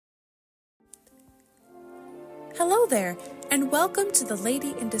Hello there, and welcome to the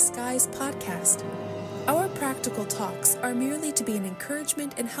Lady in Disguise podcast. Our practical talks are merely to be an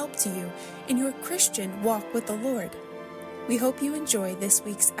encouragement and help to you in your Christian walk with the Lord. We hope you enjoy this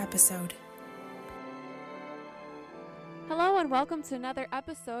week's episode. Hello and welcome to another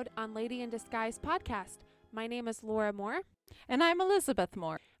episode on Lady in Disguise podcast. My name is Laura Moore. And I'm Elizabeth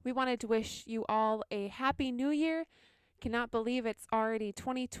Moore. We wanted to wish you all a happy new year. Cannot believe it's already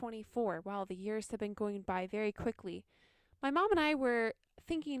 2024. Wow, the years have been going by very quickly. My mom and I were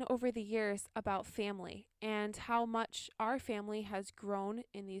thinking over the years about family and how much our family has grown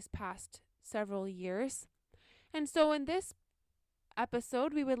in these past several years. And so in this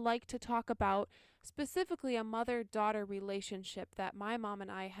episode, we would like to talk about specifically a mother-daughter relationship that my mom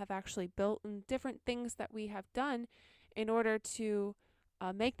and I have actually built and different things that we have done in order to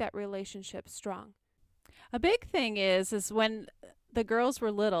make that relationship strong. A big thing is when the girls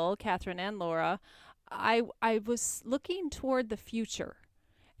were little, Catherine and Laura, I was looking toward the future.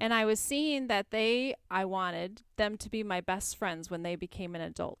 And I was seeing that I wanted them to be my best friends when they became an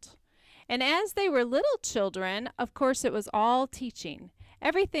adult. And as they were little children, of course, it was all teaching.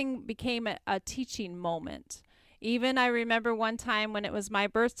 Everything became a teaching moment. Even I remember one time when it was my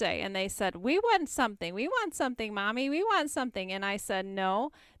birthday and they said, we want something, Mommy, we want something. And I said,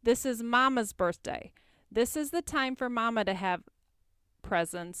 no, this is Mama's birthday. This is the time for Mama to have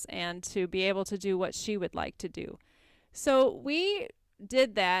presents and to be able to do what she would like to do. So we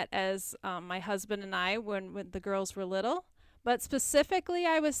did that as my husband and I when the girls were little. But specifically,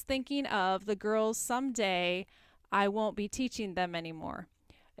 I was thinking of the girls someday. I won't be teaching them anymore.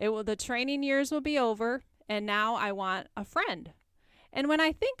 The training years will be over, and now I want a friend. And when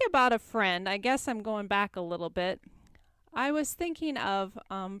I think about a friend, I guess I'm going back a little bit. I was thinking of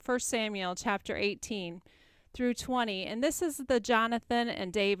 1 Samuel chapter 18 through 20, and this is the Jonathan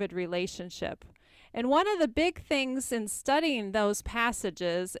and David relationship. And one of the big things in studying those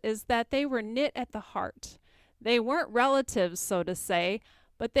passages is that they were knit at the heart. They weren't relatives, so to say,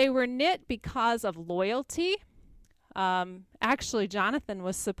 but they were knit because of loyalty. Actually, Jonathan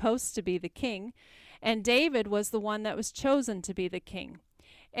was supposed to be the king, and David was the one that was chosen to be the king.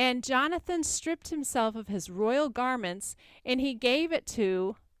 And Jonathan stripped himself of his royal garments, and he gave it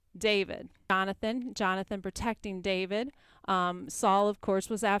to David. Jonathan protecting David. Saul, of course,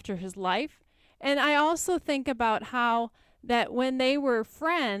 was after his life. And I also think about how that when they were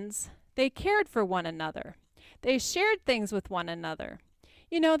friends, they cared for one another. They shared things with one another.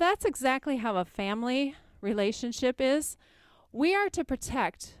 You know, that's exactly how a family relationship is. We are to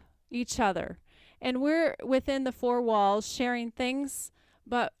protect each other. And we're within the four walls sharing things,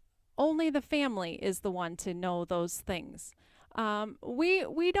 but only the family is the one to know those things.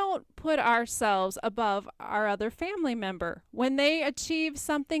 We don't put ourselves above our other family member. When they achieve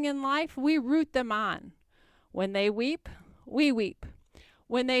something in life, we root them on. When they weep, we weep.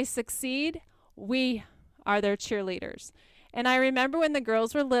 When they succeed, we are their cheerleaders. And I remember when the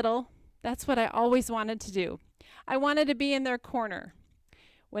girls were little, that's what I always wanted to do. I wanted to be in their corner.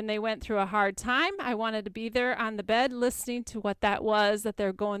 When they went through a hard time, I wanted to be there on the bed listening to what that was, that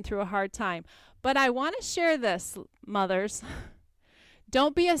they're going through a hard time. But I want to share this, mothers.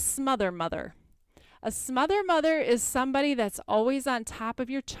 Don't be a smother mother. A smother mother is somebody that's always on top of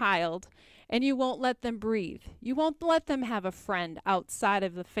your child, and you won't let them breathe. You won't let them have a friend outside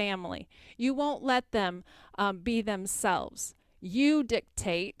of the family. You won't let them be themselves. You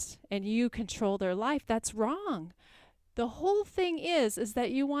dictate and you control their life. That's wrong. The whole thing is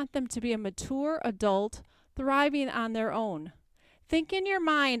that you want them to be a mature adult thriving on their own. Think in your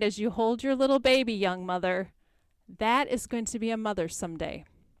mind as you hold your little baby, young mother, that is going to be a mother someday.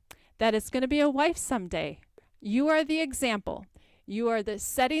 That is going to be a wife someday. You are the example. You are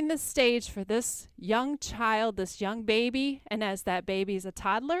setting the stage for this young child, this young baby, and as that baby is a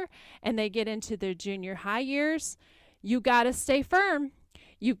toddler and they get into their junior high years, you got to stay firm.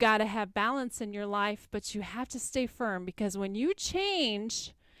 You've got to have balance in your life, but you have to stay firm because when you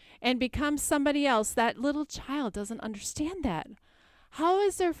change and become somebody else, that little child doesn't understand that. How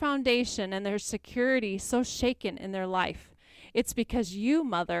is their foundation and their security so shaken in their life? It's because you,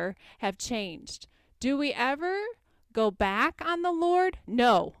 mother, have changed. Do we ever go back on the Lord?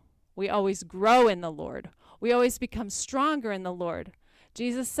 No. We always grow in the Lord. We always become stronger in the Lord.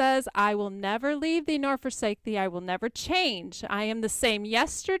 Jesus says, I will never leave thee nor forsake thee. I will never change. I am the same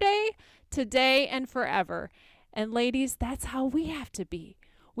yesterday, today, and forever. And ladies, that's how we have to be.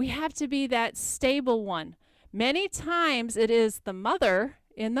 We have to be that stable one. Many times it is the mother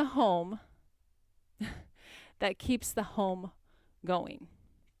in the home that keeps the home going.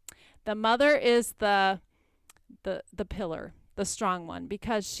 The mother is the pillar, the strong one,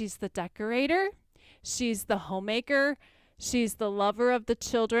 because she's the decorator. She's the homemaker. She's the lover of the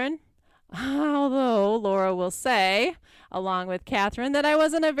children. Although Laura will say, along with Catherine, that I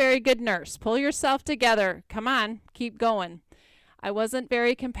wasn't a very good nurse. Pull yourself together. Come on, keep going. I wasn't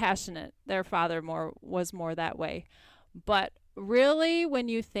very compassionate. Their father was more that way. But really, when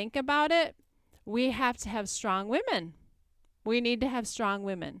you think about it, we have to have strong women. We need to have strong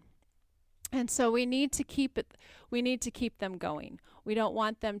women. And so we need to keep them going. We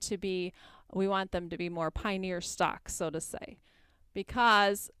want them to be more pioneer stock, so to say,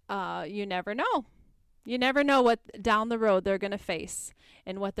 because you never know. You never know what down the road they're going to face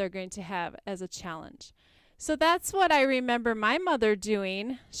and what they're going to have as a challenge. So that's what I remember my mother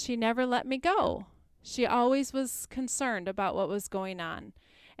doing. She never let me go. She always was concerned about what was going on.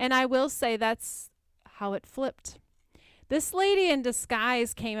 And I will say that's how it flipped. This lady in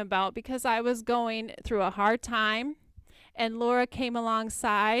disguise came about because I was going through a hard time, and Laura came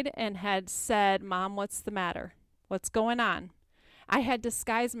alongside and had said, "Mom, what's the matter? What's going on?" I had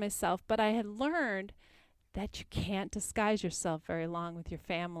disguised myself, but I had learned that you can't disguise yourself very long with your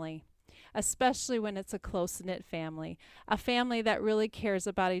family, especially when it's a close-knit family, a family that really cares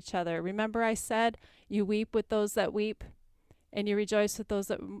about each other. Remember I said you weep with those that weep and you rejoice with those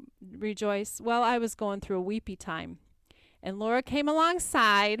that rejoice? Well, I was going through a weepy time. And Laura came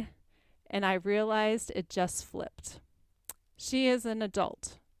alongside, and I realized it just flipped. She is an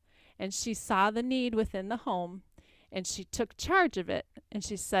adult, and she saw the need within the home, and she took charge of it. And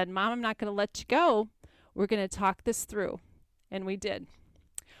she said, "Mom, I'm not going to let you go. We're going to talk this through." And we did.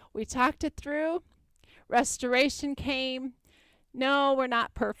 We talked it through. Restoration came. No, we're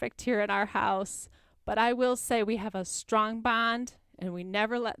not perfect here in our house, but I will say we have a strong bond, and we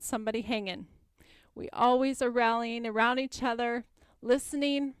never let somebody hanging. We always are rallying around each other,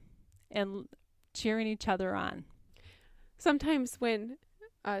 listening, and cheering each other on. Sometimes when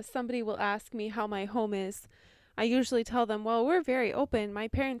somebody will ask me how my home is, I usually tell them, well, we're very open. My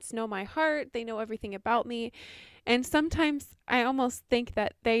parents know my heart. They know everything about me. And sometimes I almost think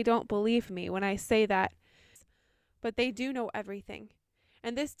that they don't believe me when I say that. But they do know everything.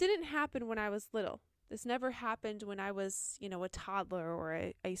 And this didn't happen when I was little. This never happened when I was, a toddler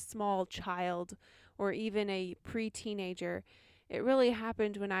or a small child or even a pre-teenager. It really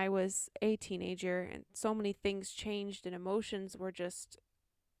happened when I was a teenager, and so many things changed and emotions were just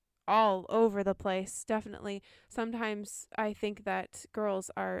all over the place. Definitely, sometimes I think that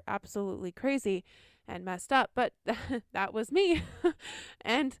girls are absolutely crazy and messed up, but that was me.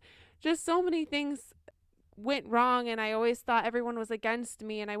 And just so many things went wrong, and I always thought everyone was against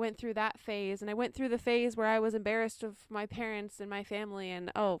me, and I went through that phase, and I went through the phase where I was embarrassed of my parents and my family,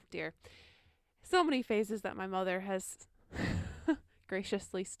 and oh dear, so many phases that my mother has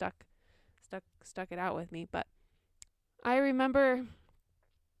graciously stuck it out with me. But I remember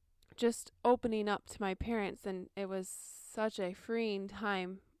just opening up to my parents, and it was such a freeing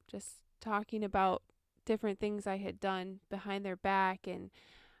time, just talking about different things I had done behind their back, and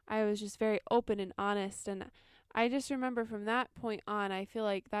I was just very open and honest. And I just remember from that point on, I feel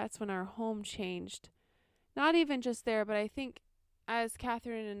like that's when our home changed. Not even just there, but I think as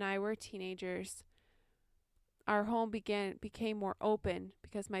Catherine and I were teenagers, our home became more open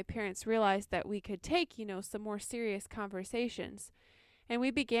because my parents realized that we could take, some more serious conversations. And we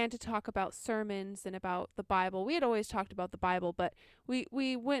began to talk about sermons and about the Bible. We had always talked about the Bible, but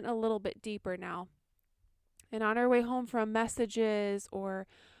we went a little bit deeper now. And on our way home from messages or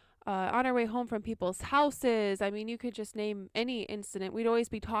on our way home from people's houses, I mean, you could just name any incident. We'd always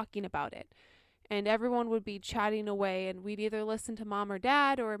be talking about it. And everyone would be chatting away, and we'd either listen to mom or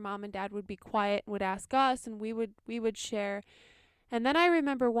dad, or mom and dad would be quiet and would ask us, and we would share. And then I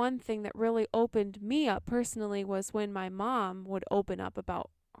remember one thing that really opened me up personally was when my mom would open up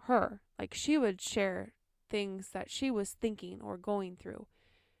about her. Like, she would share things that she was thinking or going through.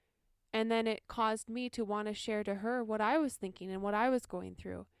 And then it caused me to want to share to her what I was thinking and what I was going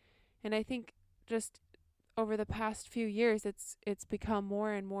through. And I think just over the past few years, it's become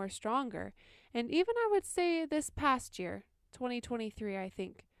more and more stronger. And even I would say this past year, 2023, I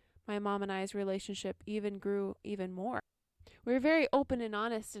think my mom and I's relationship even grew even more. We're very open and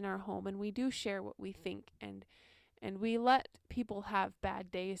honest in our home, and we do share what we think, and we let people have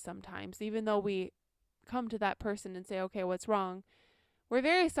bad days sometimes, even though we come to that person and say, okay, what's wrong? We're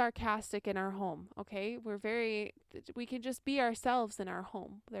very sarcastic in our home, okay? We can just be ourselves in our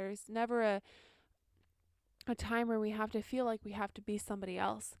home. There's never a time where we have to feel like we have to be somebody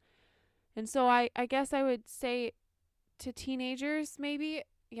else. And so I guess I would say to teenagers, maybe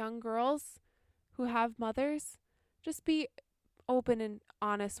young girls who have mothers, just be open and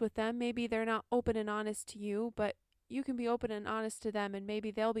honest with them. Maybe they're not open and honest to you, but you can be open and honest to them, and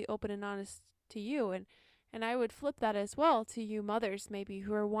maybe they'll be open and honest to you. And I would flip that as well to you mothers maybe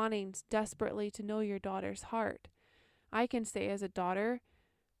who are wanting desperately to know your daughter's heart. I can say as a daughter,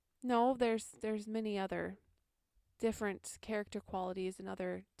 no, there's many other different character qualities and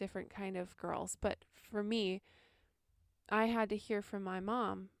other different kind of girls. But for me, I had to hear from my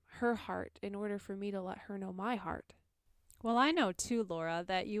mom, her heart, in order for me to let her know my heart. Well, I know too, Laura,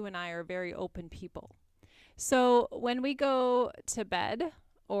 that you and I are very open people. So when we go to bed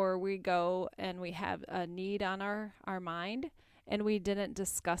or we go and we have a need on our mind and we didn't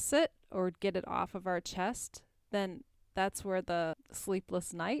discuss it or get it off of our chest, then that's where the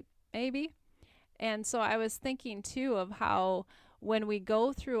sleepless night maybe. And so I was thinking too of how when we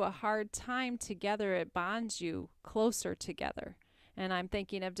go through a hard time together, it bonds you closer together. And I'm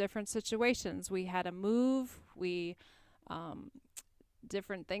thinking of different situations. We had a move,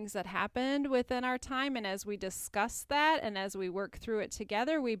 different things that happened within our time. And as we discussed that and as we worked through it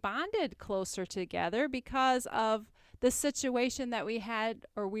together, we bonded closer together because of the situation that we had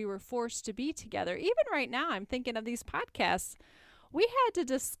or we were forced to be together. Even right now, I'm thinking of these podcasts. We had to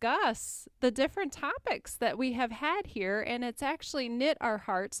discuss the different topics that we have had here, and it's actually knit our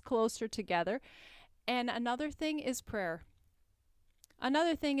hearts closer together. And another thing is prayer.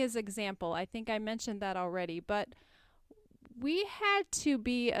 Another thing is example. I think I mentioned that already, but we had to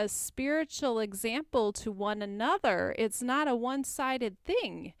be a spiritual example to one another. It's not a one-sided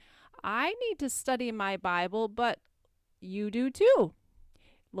thing. I need to study my Bible, but you do too.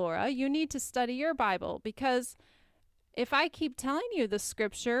 Laura, you need to study your Bible, because if I keep telling you the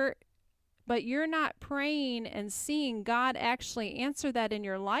scripture, but you're not praying and seeing God actually answer that in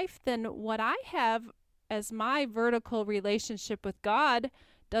your life, then what I have as my vertical relationship with God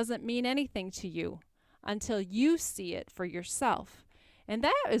doesn't mean anything to you until you see it for yourself. And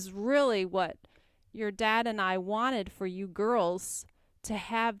that is really what your dad and I wanted for you girls, to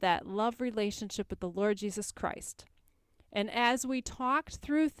have that love relationship with the Lord Jesus Christ. And as we talked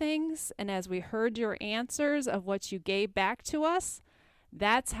through things and as we heard your answers of what you gave back to us,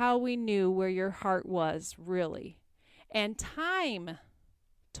 that's how we knew where your heart was really. And time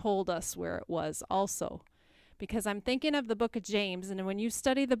told us where it was also. Because I'm thinking of the book of James, and when you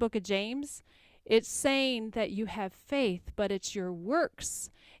study the book of James, it's saying that you have faith, but it's your works.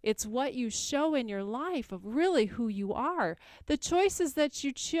 It's what you show in your life of really who you are. The choices that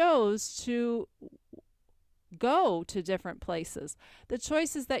you chose to go to different places. The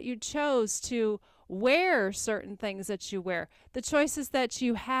choices that you chose to wear certain things that you wear. The choices that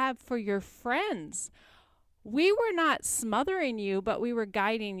you have for your friends. We were not smothering you, but we were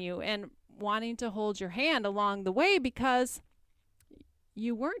guiding you and wanting to hold your hand along the way, because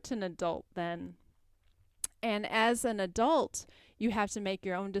you weren't an adult then. And as an adult, you have to make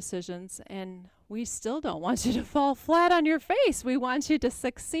your own decisions, and we still don't want you to fall flat on your face. We want you to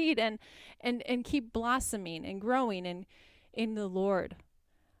succeed and keep blossoming and growing in the Lord.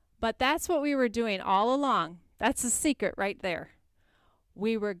 But that's what we were doing all along. That's the secret right there.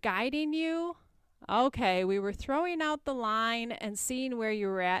 We were guiding you. Okay, we were throwing out the line and seeing where you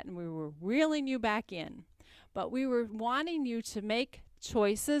were at, and we were reeling you back in. But we were wanting you to make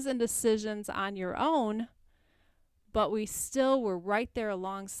choices and decisions on your own, but we still were right there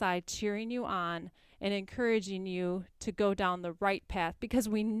alongside, cheering you on and encouraging you to go down the right path, because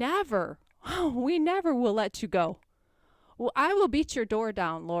we never will let you go. Well, I will beat your door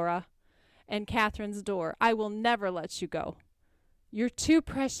down, Laura, and Catherine's door. I will never let you go. You're too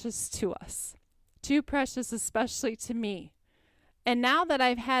precious to us, too precious especially to me. And now that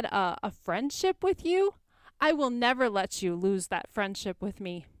I've had a friendship with you, I will never let you lose that friendship with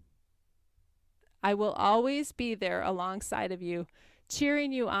me. I will always be there alongside of you,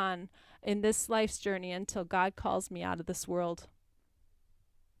 cheering you on in this life's journey until God calls me out of this world.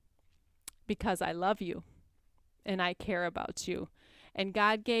 Because I love you and I care about you. And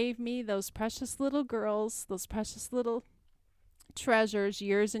God gave me those precious little girls, those precious little treasures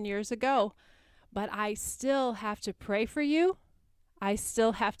years and years ago. But I still have to pray for you. I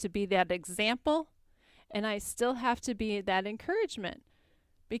still have to be that example. And I still have to be that encouragement.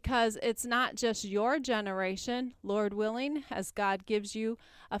 Because it's not just your generation, Lord willing, as God gives you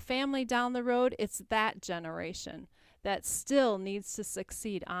a family down the road, it's that generation that still needs to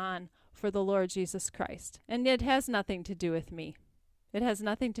succeed on for the Lord Jesus Christ. And it has nothing to do with me. It has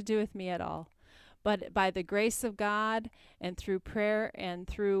nothing to do with me at all. But by the grace of God and through prayer and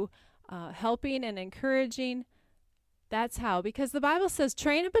through helping and encouraging, that's how. Because the Bible says,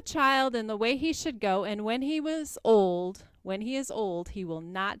 train up a child in the way he should go, and when he is old, he will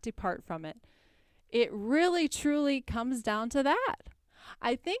not depart from it. It really, truly comes down to that.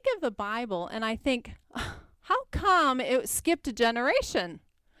 I think of the Bible, and I think, How come it skipped a generation?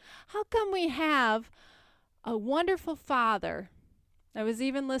 How come we have a wonderful father? I was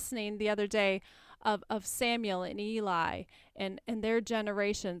even listening the other day of Samuel and Eli and their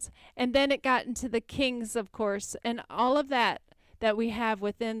generations. And then it got into the kings, of course, and all of that we have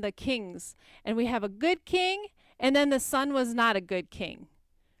within the kings. And we have a good king, and then the son was not a good king.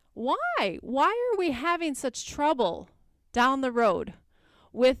 Why? Why are we having such trouble down the road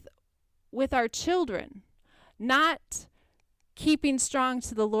with our children not keeping strong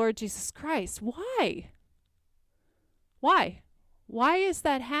to the Lord Jesus Christ? Why? Why? Why is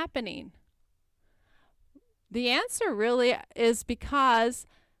that happening? The answer really is because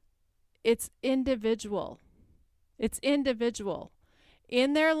it's individual. It's individual.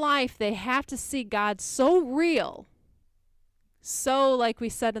 In their life, they have to see God so real. So, like we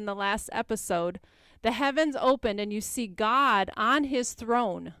said in the last episode, the heavens opened and you see God on his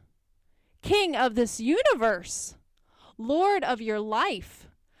throne, King of this universe, Lord of your life.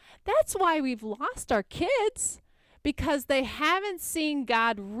 That's why we've lost our kids, because they haven't seen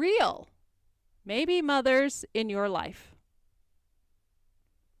God real. Maybe mothers in your life.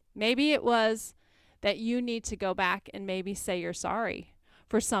 Maybe it was that you need to go back and maybe say you're sorry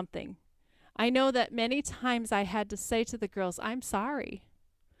for something. I know that many times I had to say to the girls, I'm sorry,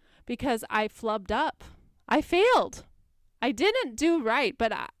 because I flubbed up. I failed. I didn't do right,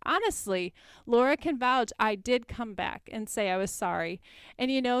 but honestly, Laura can vouch, I did come back and say I was sorry.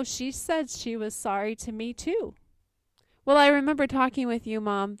 And she said she was sorry to me too. Well, I remember talking with you,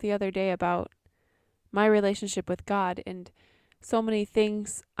 Mom, the other day about my relationship with God, and so many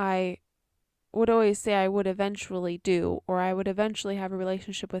things I would always say I would eventually do, or I would eventually have a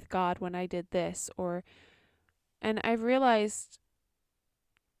relationship with God when I did this, and I've realized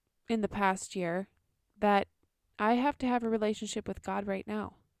in the past year that I have to have a relationship with God right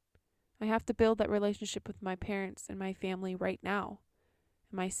now. I have to build that relationship with my parents and my family right now,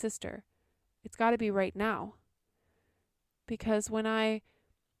 and my sister. It's got to be right now. Because when I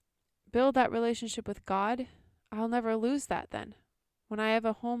build that relationship with God, I'll never lose that then. When I have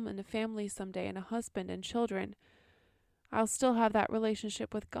a home and a family someday and a husband and children, I'll still have that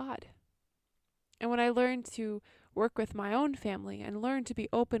relationship with God. And when I learn to work with my own family and learn to be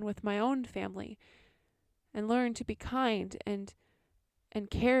open with my own family and learn to be kind and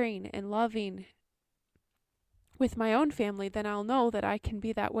caring and loving with my own family, then I'll know that I can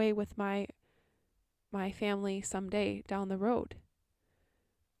be that way with my family someday down the road.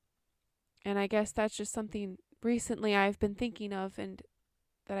 And I guess that's just something recently I've been thinking of and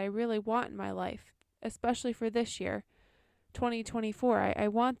that I really want in my life, especially for this year, 2024. I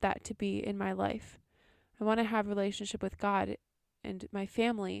want that to be in my life. I want to have a relationship with God and my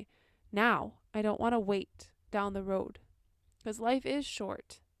family now. I don't want to wait down the road, because life is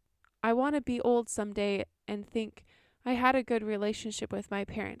short. I want to be old someday and think, I had a good relationship with my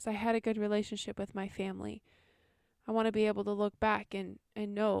parents. I had a good relationship with my family. I want to be able to look back and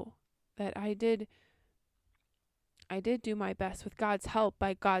know that I did do my best with God's help,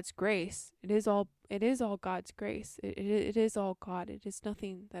 by God's grace. It is all God's grace. It is all God. It is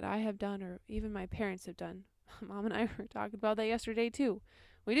nothing that I have done or even my parents have done. Mom and I were talking about that yesterday too.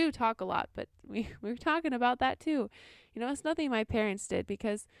 We do talk a lot, but we were talking about that too. It's nothing my parents did,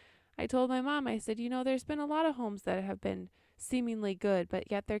 because I told my mom, I said, there's been a lot of homes that have been seemingly good,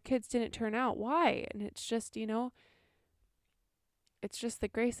 but yet their kids didn't turn out. Why? And it's just, it's just the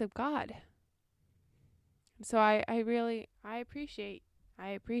grace of God. So I appreciate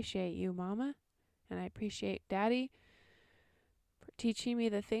you, Mama, and I appreciate Daddy for teaching me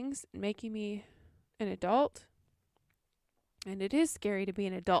the things and making me an adult. And it is scary to be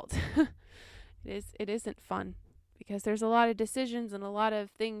an adult. It isn't fun, because there's a lot of decisions and a lot of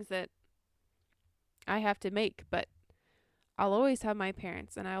things that I have to make, but I'll always have my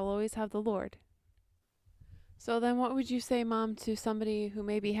parents and I will always have the Lord. So then what would you say, Mom, to somebody who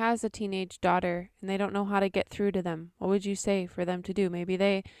maybe has a teenage daughter and they don't know how to get through to them? What would you say for them to do? Maybe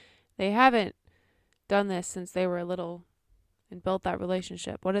they haven't done this since they were little and built that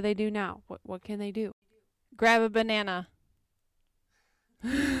relationship. What do they do now? What can they do? Grab a banana.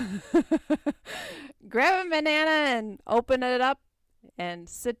 Grab a banana and open it up and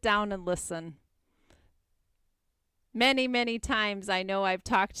sit down and listen. Many, many times I know I've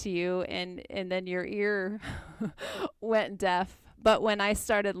talked to you and then your ear went deaf. But when I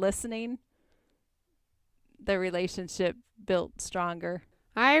started listening, the relationship built stronger.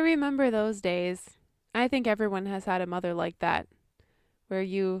 I remember those days. I think everyone has had a mother like that, where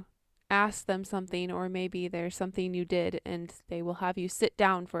you ask them something, or maybe there's something you did and they will have you sit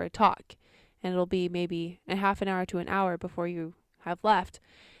down for a talk, and it'll be maybe a half an hour to an hour before you have left.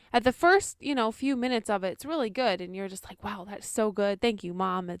 at the first, few minutes of it, it's really good. And you're just like, wow, that's so good. Thank you,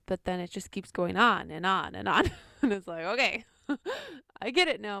 Mom. But then it just keeps going on and on and on. And it's like, okay, I get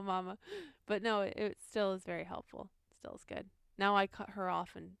it now, Mama. But no, it still is very helpful. Still is good. Now I cut her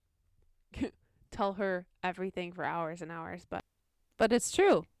off and tell her everything for hours and hours. But it's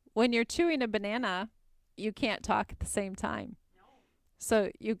true. When you're chewing a banana, you can't talk at the same time.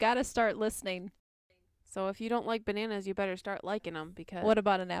 So you got to start listening. So if you don't like bananas, you better start liking them, because... What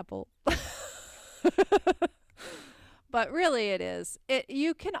about an apple? But really it is.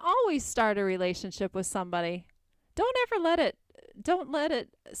 You can always start a relationship with somebody. Don't let it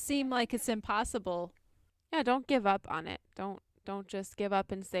seem like it's impossible. Yeah, don't give up on it. Don't just give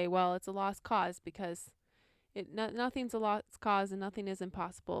up and say, well, it's a lost cause, because nothing's a lost cause and nothing is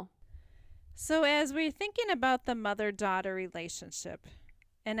impossible. So as we're thinking about the mother-daughter relationship,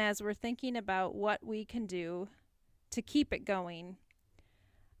 and as we're thinking about what we can do to keep it going,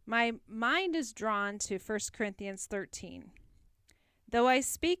 my mind is drawn to 1 Corinthians 13. Though I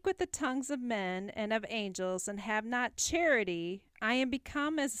speak with the tongues of men and of angels and have not charity, I am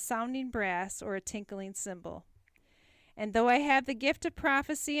become as a sounding brass or a tinkling cymbal. And though I have the gift of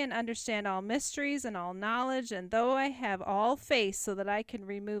prophecy and understand all mysteries and all knowledge, and though I have all faith so that I can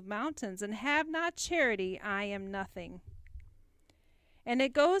remove mountains and have not charity, I am nothing. And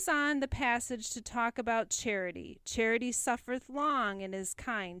it goes on, the passage, to talk about charity. Charity suffereth long and is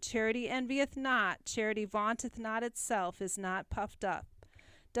kind. Charity envieth not. Charity vaunteth not itself, is not puffed up,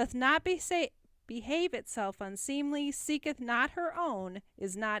 doth not behave itself unseemly, seeketh not her own,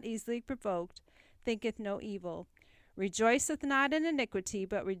 is not easily provoked, thinketh no evil, rejoiceth not in iniquity,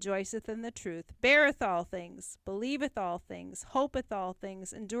 but rejoiceth in the truth, beareth all things, believeth all things, hopeth all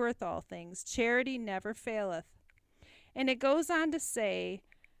things, endureth all things. Charity never faileth. And it goes on to say,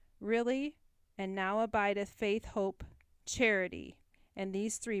 really, and now abideth faith, hope, charity, and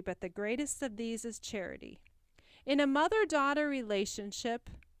these three, but the greatest of these is charity. In a mother-daughter relationship,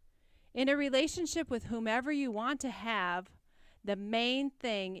 in a relationship with whomever you want to have, the main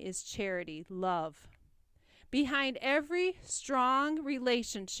thing is charity, love. Behind every strong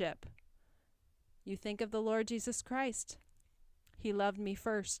relationship, you think of the Lord Jesus Christ. He loved me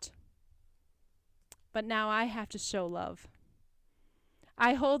first. But now I have to show love.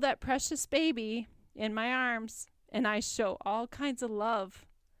 I hold that precious baby in my arms, and I show all kinds of love.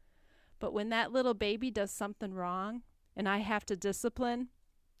 But when that little baby does something wrong, and I have to discipline,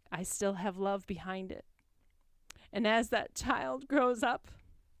 I still have love behind it. And as that child grows up,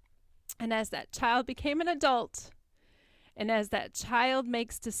 and as that child became an adult, and as that child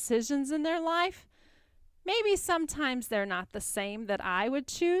makes decisions in their life, maybe sometimes they're not the same that I would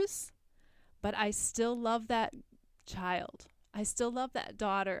choose, but I still love that child. I still love that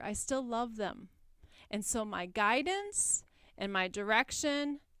daughter. I still love them. And so my guidance and my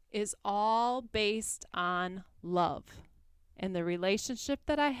direction is all based on love. And the relationship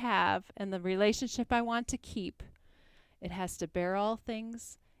that I have and the relationship I want to keep, it has to bear all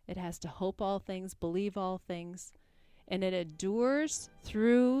things. It has to hope all things, believe all things. And it endures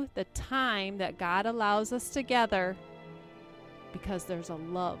through the time that God allows us together, because there's a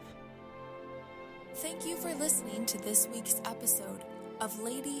love. Thank you for listening to this week's episode of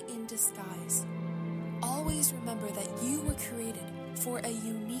Lady in Disguise. Always remember that you were created for a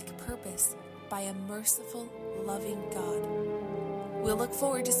unique purpose by a merciful, loving God. We'll look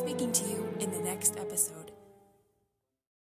forward to speaking to you in the next episode.